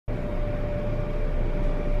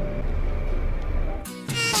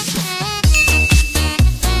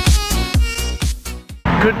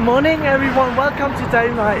Good morning everyone, welcome to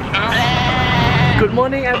day night. Good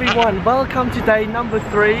morning everyone, welcome to day number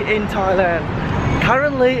 3 in Thailand.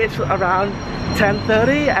 Currently it's around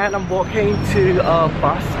 10:30 and I'm walking to a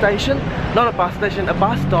bus station. Not a bus station, a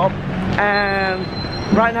bus stop. And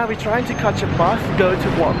right now we're trying to catch a bus, go to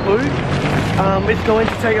Wat Phu. It's going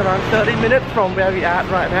to take around 30 minutes from where we're at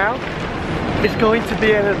right now. It's going to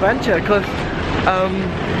be an adventure because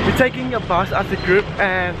we're taking a bus as a group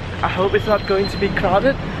and I hope it's not going to be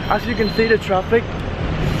crowded. As you can see, the traffic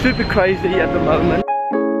super crazy at the moment.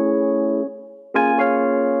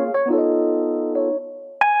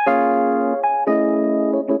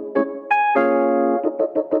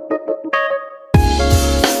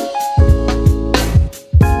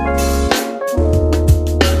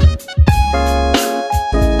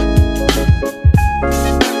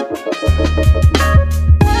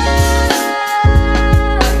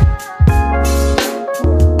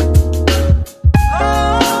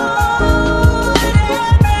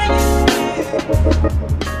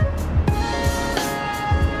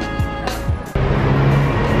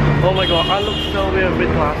 Oh my god, I look so weird with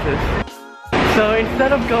glasses. So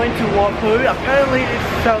instead of going to Wat Phu, apparently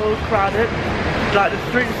it's so crowded, like the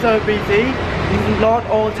street is so busy, not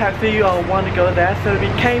all taxi want to go there, so we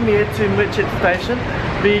came here to Midget station.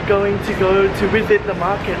 We're going to go to visit the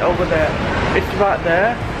market over there. It's right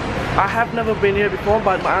there. I have never been here before,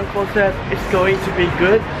 but my uncle said it's going to be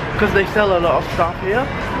good because they sell a lot of stuff here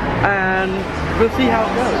and we'll see how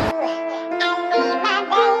it goes.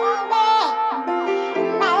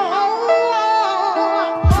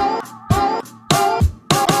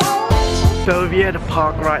 So we're at the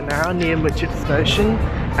park right now near Midget station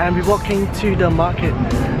and we're walking to the market.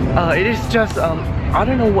 It is just, I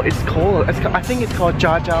don't know what it's called. I think it's called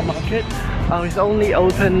Chatuchak market. It's only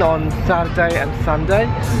open on Saturday and Sunday.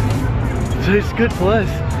 So it's good for us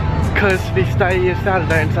because we stay here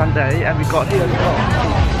Saturday and Sunday and we got here as well.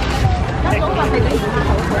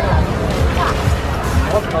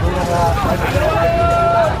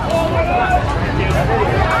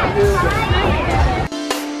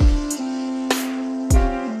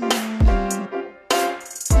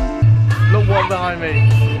 Look what behind me.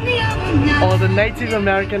 All the Native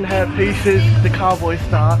American hair pieces, the cowboy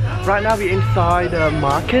star. Right now we're inside the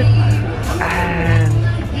market and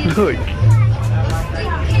look.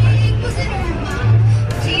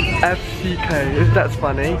 FCK, that's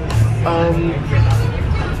funny.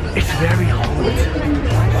 It's very hot,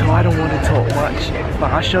 so I don't want to talk much,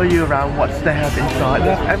 but I'll show you around what they have inside.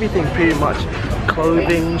 They have everything pretty much.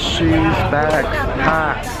 Clothing, shoes, bags,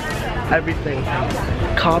 hats, everything.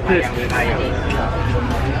 Carpet.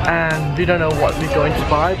 And we don't know what we're going to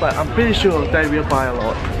buy, but I'm pretty sure they will buy a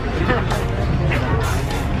lot.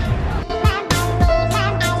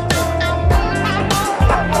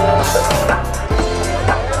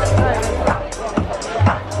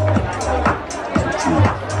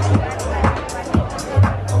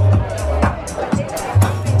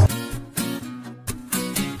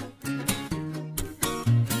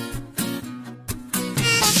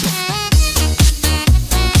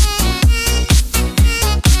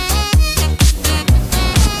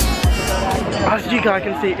 As you guys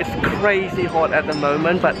can see, it's crazy hot at the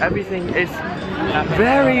moment, but everything is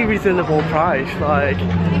very reasonable price. Like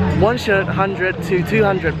one shirt 100 to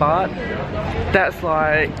 200 baht. That's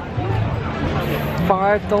like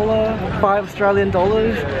 $5 Australian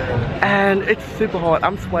dollars, and it's super hot.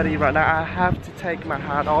 I'm sweaty right now. I have to take my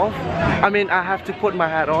hat off. I mean, I have to put my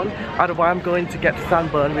hat on, otherwise I'm going to get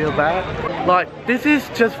sunburned real bad. Like this is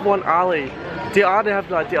just one alley. They have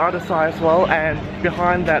like the other side as well, and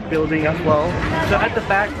behind that building as well. So at the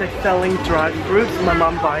back they're selling dried fruits. My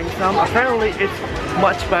mom buying some. Apparently it's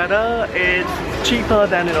much better. It's cheaper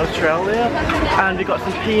than in Australia. And we got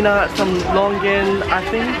some peanuts, some longan, I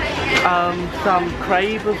think, some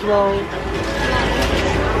crave as well.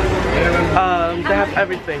 They have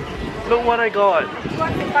everything. Look what I got.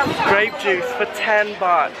 Grape juice for 10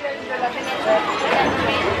 baht.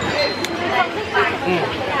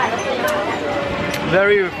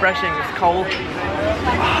 Very refreshing, it's cold.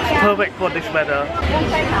 It's perfect for this weather.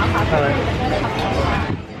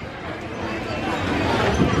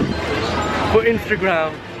 For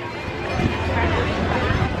Instagram.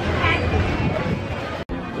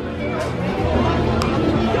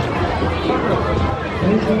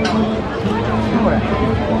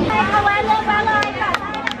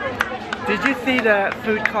 Did you see the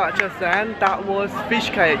food cart just then? That was fish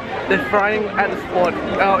cake. They're frying at the spot.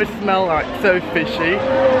 Oh, it smells like so fishy,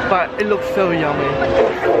 but it looks so yummy.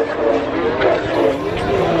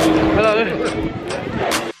 Hello.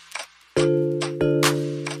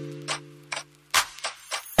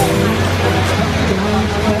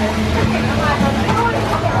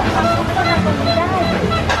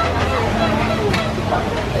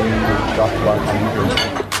 We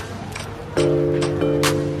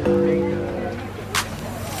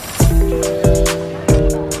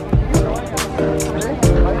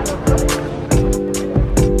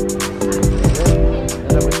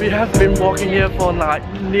have been walking here for like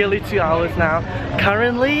nearly 2 hours now.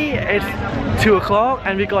 Currently it's 2 o'clock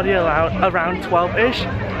and we got here around 12-ish.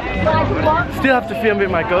 Still have to film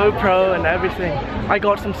with my GoPro and everything. I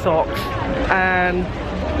got some socks and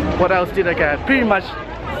what else did I get? Pretty much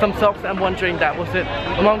some socks and one drink, that was it.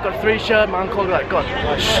 My mom got 3 shirts, my uncle got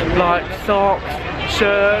like socks,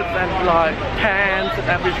 shirts and like pants and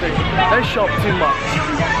everything. They shop too much.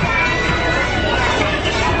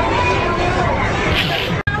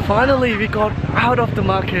 Finally we got out of the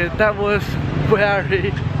market. That was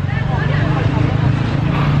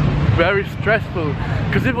very stressful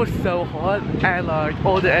because it was so hot and like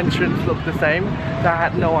all the entrances looked the same, so I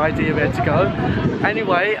had no idea where to go.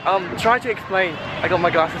 Anyway, try to explain. I got my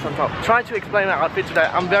glasses on top. Try to explain my outfit today.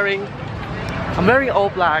 I'm wearing all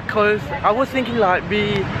black because I was thinking like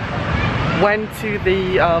we went to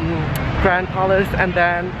the Grand Palace and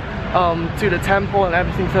then to the temple and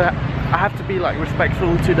everything, so I have to be like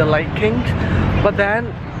respectful to the late kings. But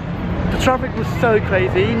then the traffic was so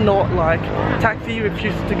crazy, not like taxi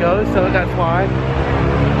refused to go, so that's why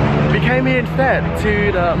we came here instead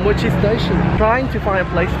to the Muchi station, trying to find a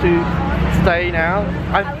place to stay now.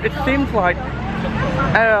 It seems like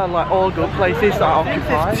all good places are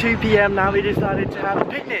occupied. It's 2 p.m. now. We decided to have a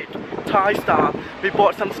picnic, Thai style. We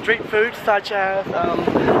bought some street food such as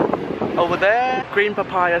over there, green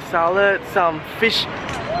papaya salad, some fish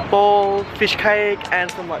ball, fish cake and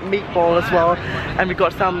some like meatball as well, and we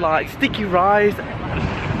got some like sticky rice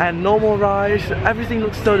and normal rice. Everything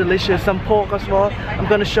looks so delicious. Some pork as well. I'm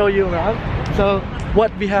gonna show you around. So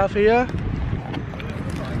what we have here,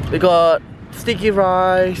 we got sticky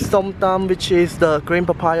rice, som tam, which is the green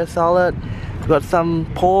papaya salad. We got some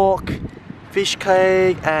pork, fish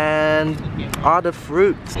cake and other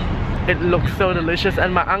fruits. It looks so delicious,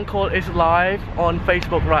 and my uncle is live on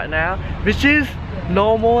Facebook right now, which is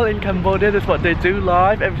normal in Cambodia. That's what they do,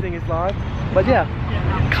 live. Everything is live. But yeah,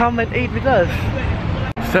 come and eat with us.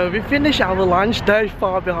 So we finished our lunch. They're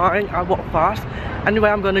far behind. I walk fast. Anyway,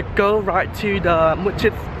 I'm gonna go right to the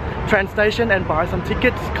Muchit train station and buy some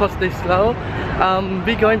tickets because they're slow.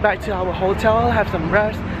 We're going back to our hotel, have some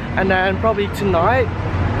rest, and then probably tonight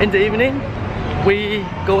in the evening we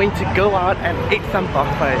going to go out and eat some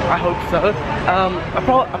buffet. I hope so.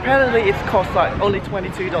 Apparently it costs like only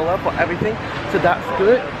 $22 for everything, so that's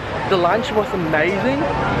good. The lunch was amazing.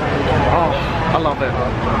 Oh, I love it.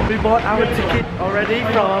 We bought our ticket already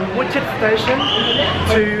from Muchit station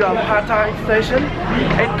to Pattaya station.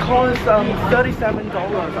 It cost $37.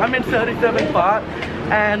 I mean 37 baht.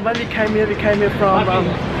 And when we came here from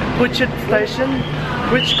Muchit station,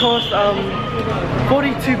 which cost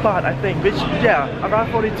 42 baht, I think, which, yeah,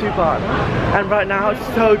 around 42 baht. And right now it's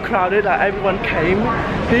so crowded that everyone came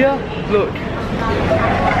here. Look.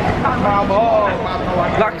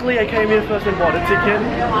 Luckily I came here first and bought a ticket.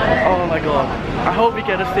 Oh my god. I hope we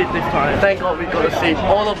get a seat this time. Thank god we got a seat.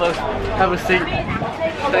 All of us have a seat.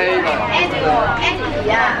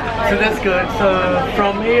 So that's good. So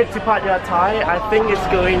from here to Pattaya Thai, I think it's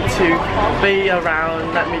going to be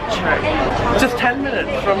around, let me check, just 10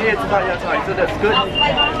 minutes from here to Pattaya Thai, so that's good.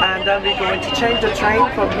 And then we're going to change the train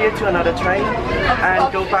from here to another train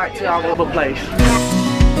and go back to our place.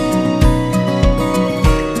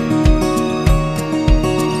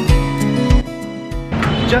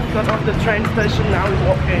 Just got off the train station, now we're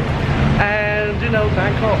walking. And you know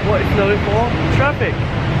Bangkok, what it's known for? Traffic.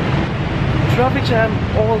 Traffic jam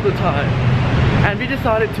all the time. And we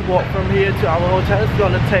decided to walk from here to our hotel. It's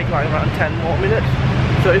gonna take like around 10 more minutes,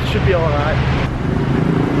 so it should be alright.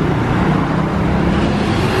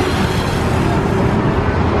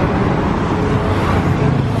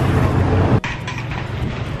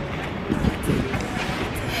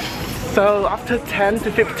 So after 10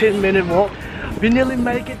 to 15 minute walk, we nearly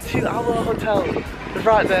make it to our hotel. It's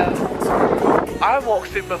right there. I walk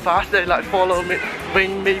super fast, they like follow me,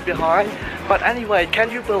 bring me behind. But anyway, can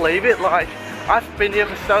you believe it? Like, I've been here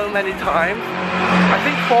for so many times. I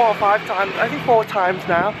think 4 or 5 times, I think 4 times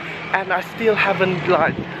now. And I still haven't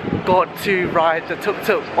like got to ride the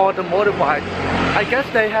tuk-tuk or the motorbike. I guess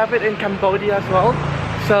they have it in Cambodia as well.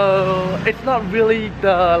 So it's not really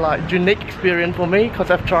the like unique experience for me because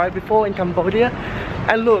I've tried before in Cambodia.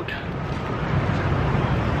 And look,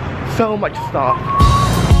 so much stuff.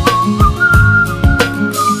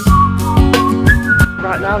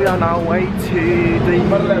 Right now we are on our way to the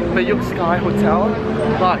Bayuk Sky Hotel,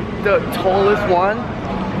 like the tallest one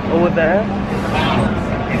over there.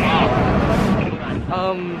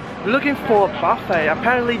 looking for a buffet.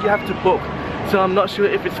 Apparently you have to book, so I'm not sure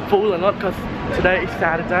if it's full or not because today is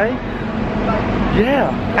Saturday. Yeah,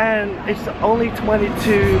 and it's only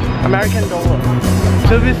 22 American dollars.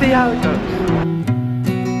 So we'll see how it goes.